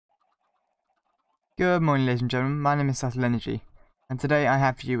Good morning, ladies and gentlemen, my name is Subtle Energy, and today I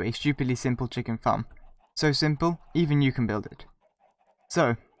have for you a stupidly simple chicken farm. So simple, even you can build it.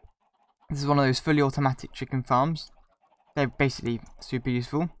 So, this is one of those fully automatic chicken farms. They're basically super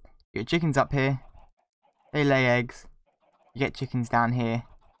useful. You get chickens up here, they lay eggs, you get chickens down here,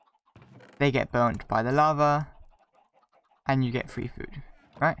 they get burnt by the lava, and you get free food,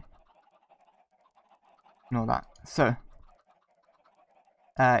 right? And all that. So,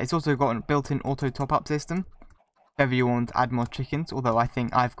 it's also got a built-in auto top-up system. If ever you want to add more chickens, although I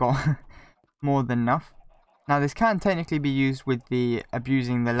think I've got more than enough. Now this can technically be used with the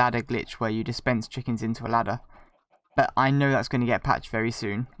abusing the ladder glitch where you dispense chickens into a ladder. But I know that's going to get patched very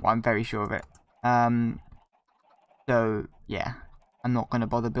soon. Well, I'm very sure of it. So yeah, I'm not going to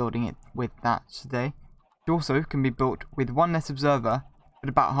bother building it with that today. It also can be built with one less observer, but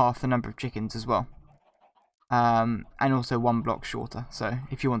about half the number of chickens as well. And also one block shorter. So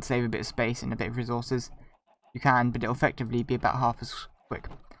if you want to save a bit of space and a bit of resources, you can, but it'll effectively be about half as quick.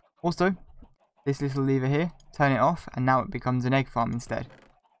 Also, this little lever here, turn it off, and now it becomes an egg farm instead.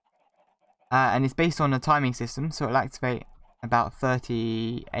 And it's based on a timing system, so it'll activate about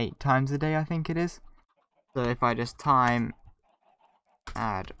 38 times a day, I think it is. So if I just add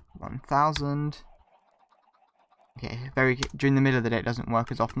 1000. Okay, during the middle of the day it doesn't work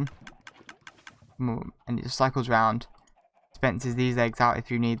as often. And it just cycles around, dispenses these eggs out if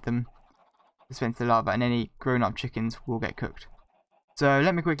you need them, dispense the lava, and any grown-up chickens will get cooked. So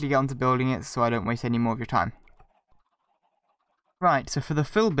let me quickly get on to building it so I don't waste any more of your time. Right, so for the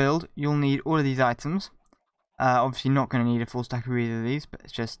fill build, you'll need all of these items. Obviously not going to need a full stack of either of these, but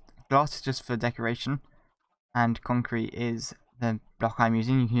it's just glass is just for decoration, and concrete is the block I'm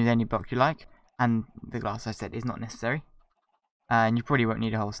using. You can use any block you like, and the glass I said is not necessary. And you probably won't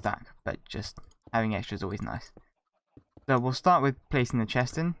need a whole stack, but just having extra is always nice. So we'll start with placing the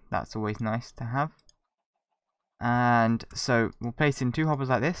chest in. That's always nice to have. And so we'll place in 2 hoppers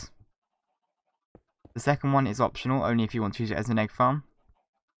like this. The second one is optional, only if you want to use it as an egg farm.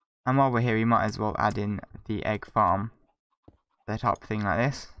 And while we're here, we might as well add in the egg farm setup thing like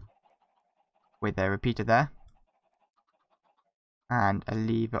this, with a repeater there, and a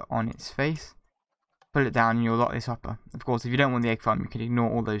lever on its face. Pull it down and you'll lock this hopper. Of course, if you don't want the egg farm, you can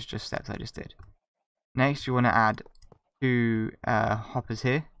ignore all those steps I just did. Next, you want to add 2 hoppers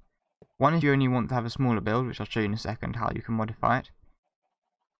here. One if you only want to have a smaller build, which I'll show you in a second how you can modify it.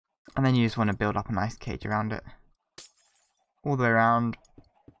 And then you just want to build up a nice cage around it. All the way around,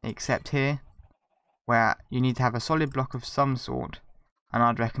 except here, where you need to have a solid block of some sort. And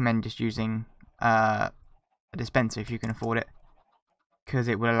I'd recommend just using a dispenser if you can afford it, because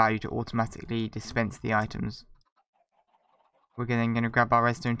it will allow you to automatically dispense the items. We're then going to grab our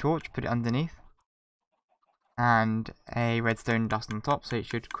redstone torch, put it underneath, and a redstone dust on top, so it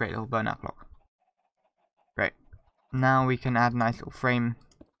should create a little burnout clock. Great. Now we can add a nice little frame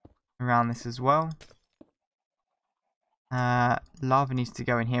around this as well. Lava needs to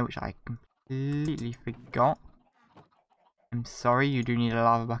go in here, which I completely forgot. I'm sorry, you do need a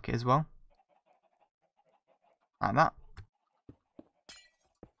lava bucket as well. Like that.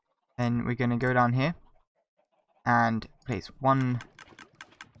 Then we're going to go down here and place 1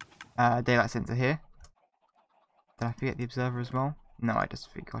 daylight sensor here. Did I forget the observer as well? No, I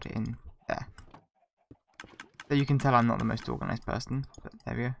just forgot it in there. So you can tell I'm not the most organised person, but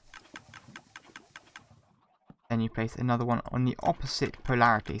there we go. Then you place another one on the opposite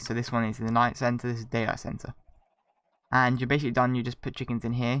polarity. So this one is the night sensor, this is daylight sensor. And you're basically done, you just put chickens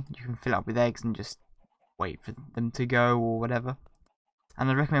in here. You can fill it up with eggs and just wait for them to go or whatever.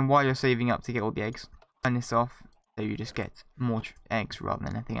 And I recommend while you're saving up to get all the eggs, turn this off so you just get more eggs rather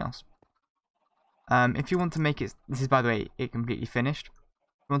than anything else. If you want to make it, this is by the way it completely finished. If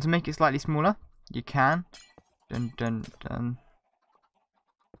you want to make it slightly smaller, you can. Grab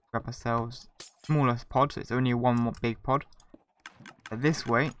ourselves smaller pod, so it's only one more big pod. But this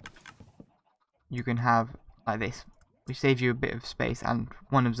way, you can have like this, which saves you a bit of space, and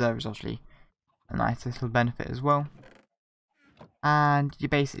 1 observer is obviously a nice little benefit as well. And you're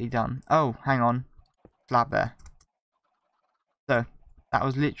basically done. Oh, hang on, slab there. So that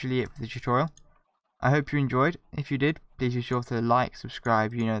was literally it for the tutorial. I hope you enjoyed. If you did, please be sure to like,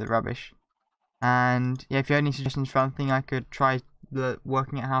 subscribe, you know the rubbish. And yeah, if you have any suggestions for anything I could try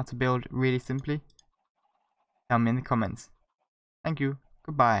working out how to build really simply, tell me in the comments. Thank you.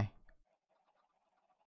 Goodbye.